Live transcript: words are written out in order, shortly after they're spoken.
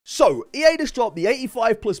So, EA just dropped the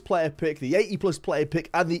 85 plus player pick, the 80 plus player pick,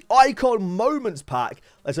 and the Icon Moments pack.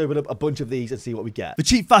 Let's open up a bunch of these and see what we get. For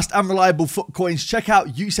cheap, fast, and reliable FUT coins, check out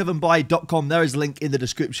u7buy.com. There is a link in the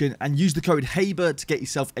description, and use the code HABER to get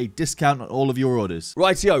yourself a discount on all of your orders.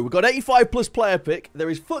 Rightio, we've got 85 plus player pick. There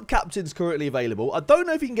is FUT captains currently available. I don't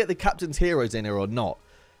know if you can get the captain's heroes in here or not,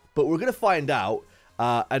 but we're going to find out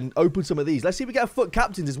and open some of these. Let's see if we get a FUT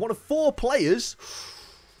captains. It's one of 4 players.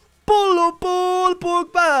 Ball,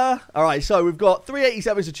 Pogba. All right, so we've got 3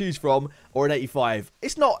 87s to choose from, or an 85.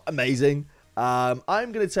 It's not amazing. I'm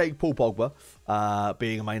going to take Paul Pogba,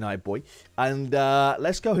 being a Man United boy. And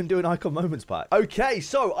let's go and do an Icon Moments pack. Okay,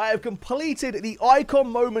 so I have completed the Icon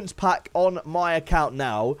Moments pack on my account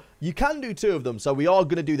now. You can do 2 of them, so we are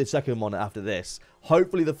going to do the second one after this.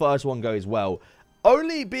 Hopefully the first one goes well.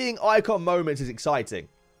 Only being Icon Moments is exciting,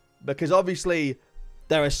 because obviously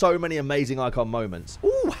there are so many amazing Icon Moments.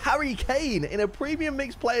 Ooh, Harry Kane in a premium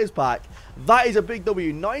mixed players pack. That is a big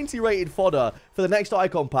W. 90 rated fodder for the next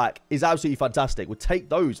Icon pack is absolutely fantastic. We'll take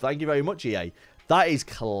those. Thank you very much, EA. That is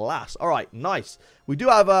class. All right, nice. We do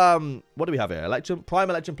have, what do we have here? Prime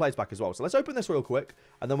Election Players pack as well. So let's open this real quick,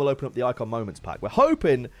 and then we'll open up the Icon Moments pack. We're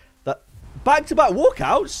hoping that back-to-back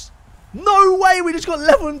walkouts? No way, we just got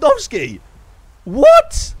Lewandowski.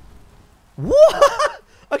 What? What?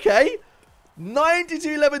 Okay.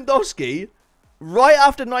 92 Lewandowski, right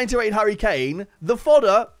after 98 Harry Kane. The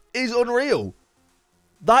fodder is unreal.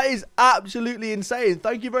 That is absolutely insane.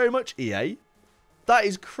 Thank you very much, EA. That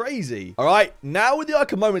is crazy. All right, now with the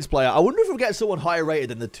Icon Moments player, I wonder if we'll get someone higher rated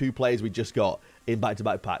than the 2 players we just got in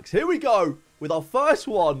back-to-back packs. Here we go with our first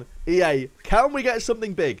one. EA, can we get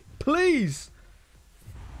something big? Please.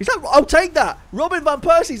 I'll take that. Robin Van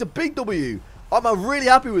Persie's a big W. I'm really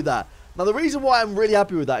happy with that. Now, the reason why I'm really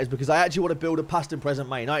happy with that is because I actually want to build a past and present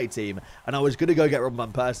Man United team, and I was going to go get Robin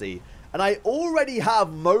Van Persie. And I already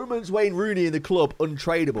have Moments Wayne Rooney in the club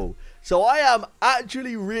untradeable. So I am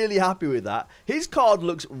actually really happy with that. His card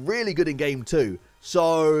looks really good in game 2.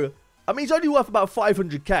 So, I mean, he's only worth about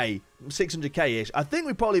 500k, 600k-ish. I think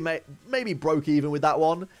we probably maybe broke even with that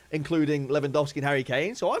one, including Lewandowski and Harry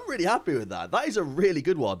Kane. So I'm really happy with that. That is a really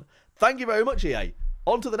good one. Thank you very much, EA.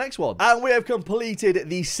 On to the next one. And we have completed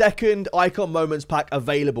the second Icon Moments pack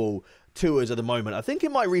available to us at the moment. I think it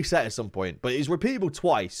might reset at some point, but it's repeatable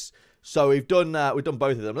twice. So we've done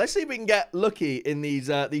both of them. Let's see if we can get lucky in these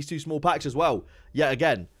 2 small packs as well. Yet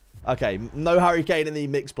again. Okay, no Harry Kane in the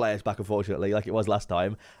mixed players pack, unfortunately, like it was last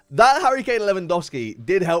time. That Harry Kane and Lewandowski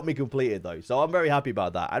did help me complete it, though. So I'm very happy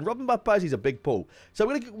about that. And Robin Van Persie's a big pull. So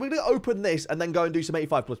we're gonna open this and then go and do some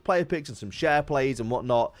 85 plus player picks and some share plays and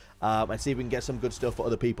whatnot. And see if we can get some good stuff for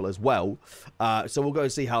other people as well. So we'll go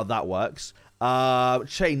and see how that works.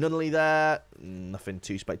 Shane Nunnally there. Nothing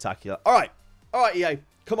too spectacular. All right, EA,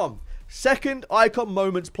 come on. Second Icon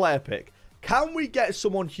Moments player pick. Can we get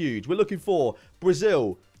someone huge? We're looking for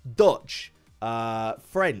Brazil, Dutch,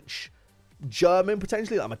 French, German,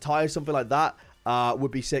 potentially, like Matthias, something like that,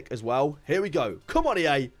 would be sick as well. Here we go. Come on,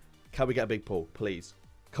 EA. Can we get a big pull, please?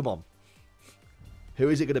 Come on. Who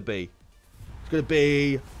is it going to be? It's going to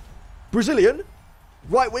be Brazilian.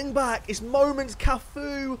 Right wing back. It's Moments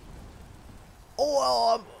Cafu.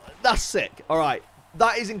 Oh, that's sick. All right.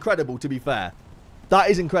 That is incredible, to be fair. That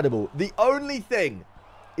is incredible. The only thing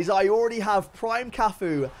is I already have Prime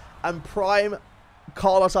Cafu and Prime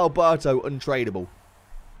Carlos Alberto untradeable.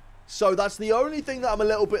 So that's the only thing that I'm a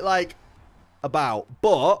little bit like about.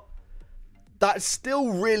 But that's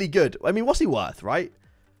still really good. I mean, what's he worth, right?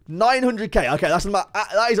 900k. Okay,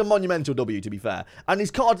 that is a monumental W, to be fair. And this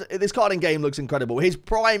card in game looks incredible. His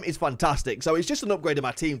prime is fantastic. So it's just an upgrade of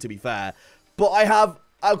my team, to be fair. But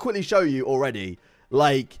I'll quickly show you already,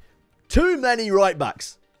 like, too many right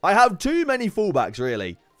backs. I have too many fullbacks,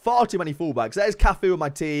 really. Far too many fullbacks. There's Cafu on my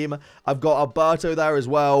team. I've got Alberto there as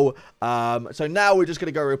well. So now we're just going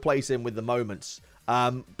to go replace him with the Moments.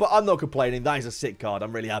 But I'm not complaining. That is a sick card.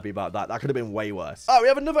 I'm really happy about that. That could have been way worse. Oh, we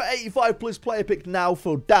have another 85 plus player pick now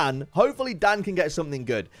for Dan. Hopefully Dan can get something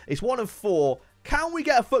good. It's 1 of 4. Can we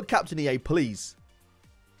get a FUT captain, EA, please?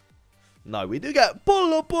 No, we do get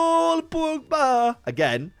Pogba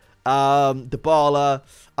again. Dybala.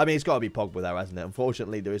 I mean, it's got to be Pogba there, hasn't it?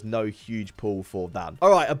 Unfortunately, there is no huge pull for Dan.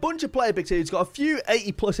 All right, a bunch of player picks here. It's got a few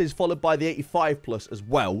 80 pluses followed by the 85 plus as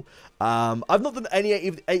well. I've not done any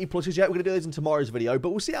 80 pluses yet. We're going to do those in tomorrow's video,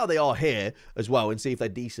 but we'll see how they are here as well and see if they're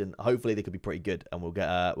decent. Hopefully, they could be pretty good, and we'll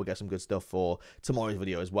get some good stuff for tomorrow's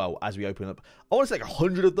video as well as we open up. I want to say like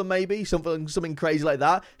 100 of them, maybe something crazy like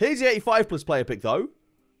that. Here's the 85 plus player pick though.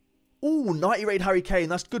 Ooh, 90 rated Harry Kane.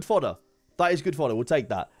 That's good fodder. That is good fodder. We'll take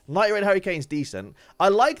that. 90 rated Harry Kane's decent. I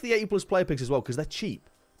like the 80 plus player picks as well because they're cheap.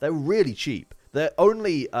 They're really cheap. they're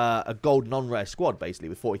only a gold non-rare squad, basically,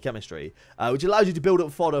 with 40 chemistry, which allows you to build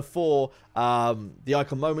up fodder for the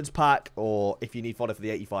Icon Moments pack, or if you need fodder for the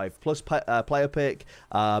 85 plus player pick.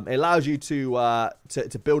 It allows you to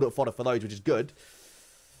build up fodder for those, which is good.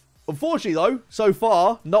 Unfortunately, though, so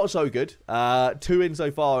far, not so good. 2 in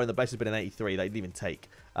so far, and the best has been an 83. They didn't even take.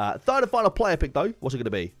 Third and final player pick, though. What's it going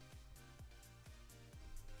to be?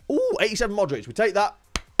 Ooh, 87 Modric. We take that.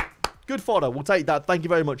 Good fodder. We'll take that. Thank you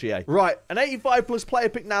very much, EA. Right, an 85 plus player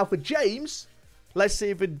pick now for James. Let's see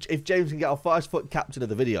if James can get our first foot captain of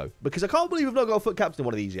the video. Because I can't believe we've not got a foot captain in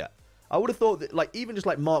one of these yet. I would have thought that, like, even just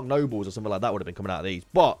like Mark Nobles or something like that would have been coming out of these.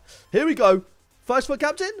 But here we go. First foot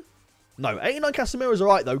captain? No, 89 Casemiro's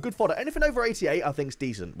alright though. Good fodder. Anything over 88 I think's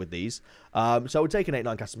decent with these. So we'll take an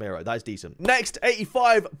 89 Casemiro. That is decent. Next,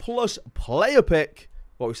 85 plus player pick.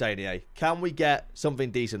 What are we saying, EA? Can we get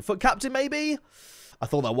something decent? Foot captain, maybe? I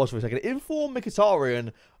thought that was for a second. Inform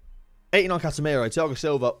Mkhitaryan, 89 Casemiro, Thiago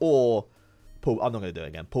Silva, or Paul. I'm not going to do it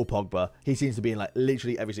again. Paul Pogba. He seems to be in like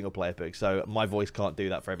literally every single player pick, so my voice can't do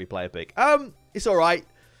that for every player pick. It's all right.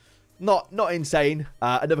 Not insane.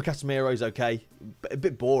 Another Casemiro is okay. A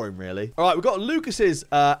bit boring, really. All right, we've got Lucas's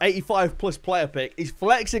 85 plus player pick. He's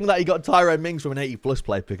flexing that he got Tyrone Mings from an 80 plus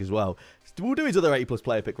player pick as well. We'll do his other 80 plus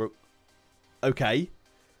player pick. Okay.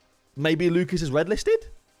 Maybe Lucas is red listed?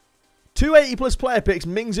 2 80 plus player picks,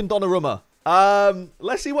 Mings and Donnarumma.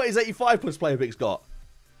 Let's see what his 85 plus player picks got.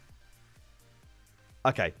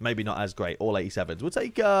 Okay, maybe not as great. All 87s. We'll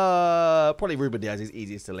take probably Ruben Diaz is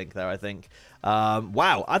easiest to link there, I think.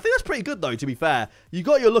 Wow, I think that's pretty good though, to be fair. You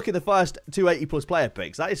got your look in the first 2 80 plus player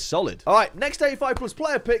picks. That is solid. All right, next 85 plus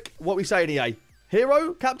player pick. What we saying, EA?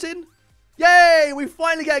 Hero? Captain? Yay! We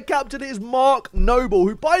finally get a captain. It is Mark Noble,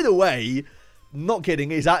 who, by the way, not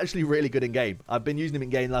kidding, is actually really good in game. I've been using him in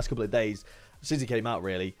game the last couple of days. Since he came out,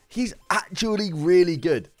 really. He's actually really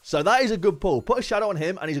good. So that is a good pull. Put a shadow on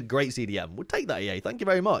him, and he's a great CDM. We'll take that, EA. Thank you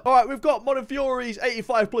very much. All right, we've got Modern Fury's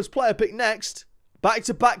 85 plus player pick next.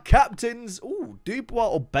 Back-to-back captains. Ooh, Dubois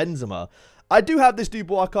or Benzema. I do have this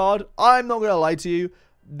Dubois card. I'm not going to lie to you.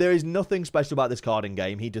 There is nothing special about this card in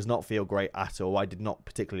game. He does not feel great at all. I did not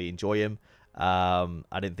particularly enjoy him. I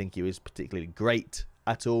didn't think he was particularly great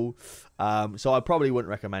at all. So I probably wouldn't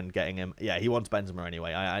recommend getting him. Yeah, he wants Benzema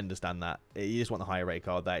anyway. I understand that. You just want the higher rate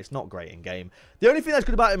card there. It's not great in game. The only thing that's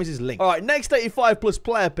good about him is his link. All right, next 85 plus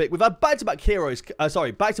player pick. We've had back-to-back heroes.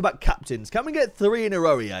 Sorry, back-to-back captains. Can we get 3 in a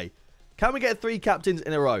row, EA? Can we get 3 captains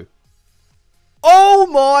in a row? Oh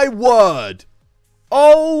my word.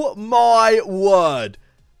 Oh my word.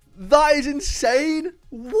 That is insane.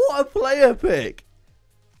 What a player pick.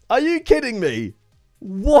 Are you kidding me?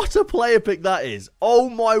 What a player pick that is. Oh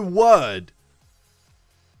my word.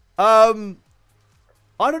 I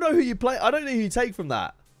don't know who you play. I don't know who you take from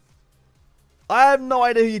that. I have no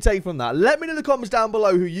idea who you take from that. Let me know in the comments down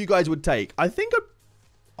below who you guys would take. I think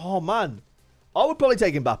oh man. I would probably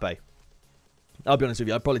take Mbappe. I'll be honest with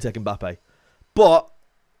you. I'd probably take Mbappe. But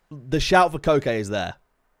the shout for Koke is there.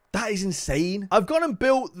 That is insane. I've gone and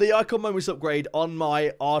built the Icon Moments upgrade on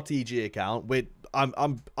my RTG account with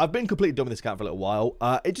I've been completely done with this account for a little while.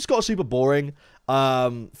 It just got super boring.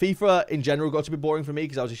 FIFA in general got super boring for me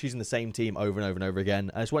because I was just using the same team over and over and over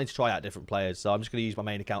again. I just wanted to try out different players, so I'm just going to use my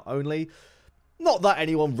main account only. Not that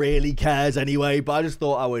anyone really cares anyway, but I just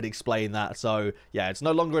thought I would explain that. So yeah, it's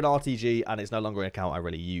no longer an RTG and it's no longer an account I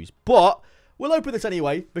really use. But we'll open this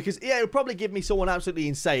anyway because EA will probably give me someone absolutely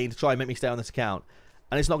insane to try and make me stay on this account,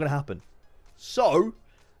 and it's not going to happen. So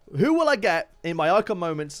who will I get in my Icon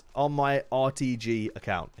Moments on my RTG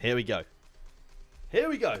account? Here we go. Here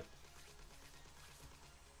we go.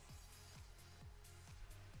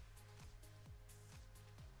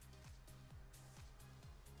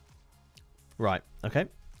 Right. Okay.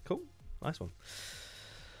 Cool. Nice one.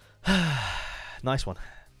 Nice one.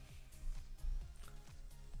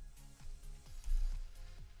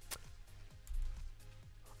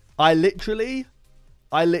 I literally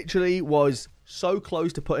was so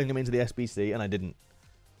close to putting him into the SBC, and I didn't.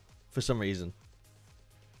 For some reason.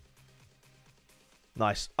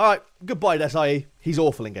 Nice. Alright, goodbye, Desai. He's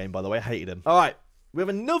awful in game, by the way. I hated him. Alright, we have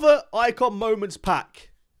another Icon Moments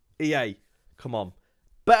pack. EA, come on.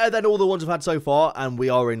 Better than all the ones I've had so far, and we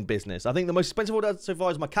are in business. I think the most expensive one I've had so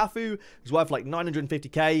far is my Cafu, who's worth like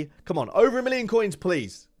 950k. Come on, over 1 million coins,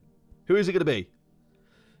 please. Who is it going to be?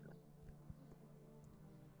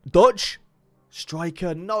 Dutch?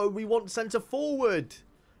 Striker. No, we want centre forward.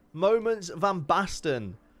 Moments Van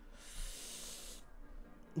Basten.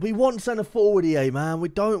 We want centre forward, EA, man. We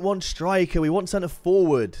don't want striker. We want centre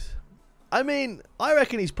forward. I mean, I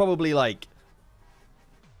reckon he's probably like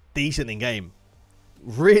decent in game.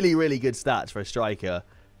 Really, really good stats for a striker.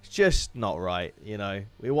 It's just not right, you know.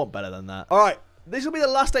 We want better than that. All right, this will be the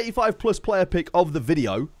last 85 plus player pick of the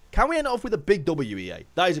video. Can we end off with a big WEA?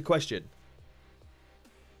 That is a question.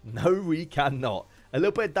 No, we cannot. A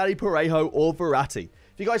little bit of Danny Parejo or Verratti.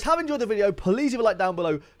 If you guys have enjoyed the video, please leave a like down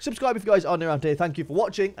below. Subscribe if you guys are new around here. Thank you for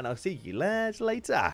watching, and I'll see you later.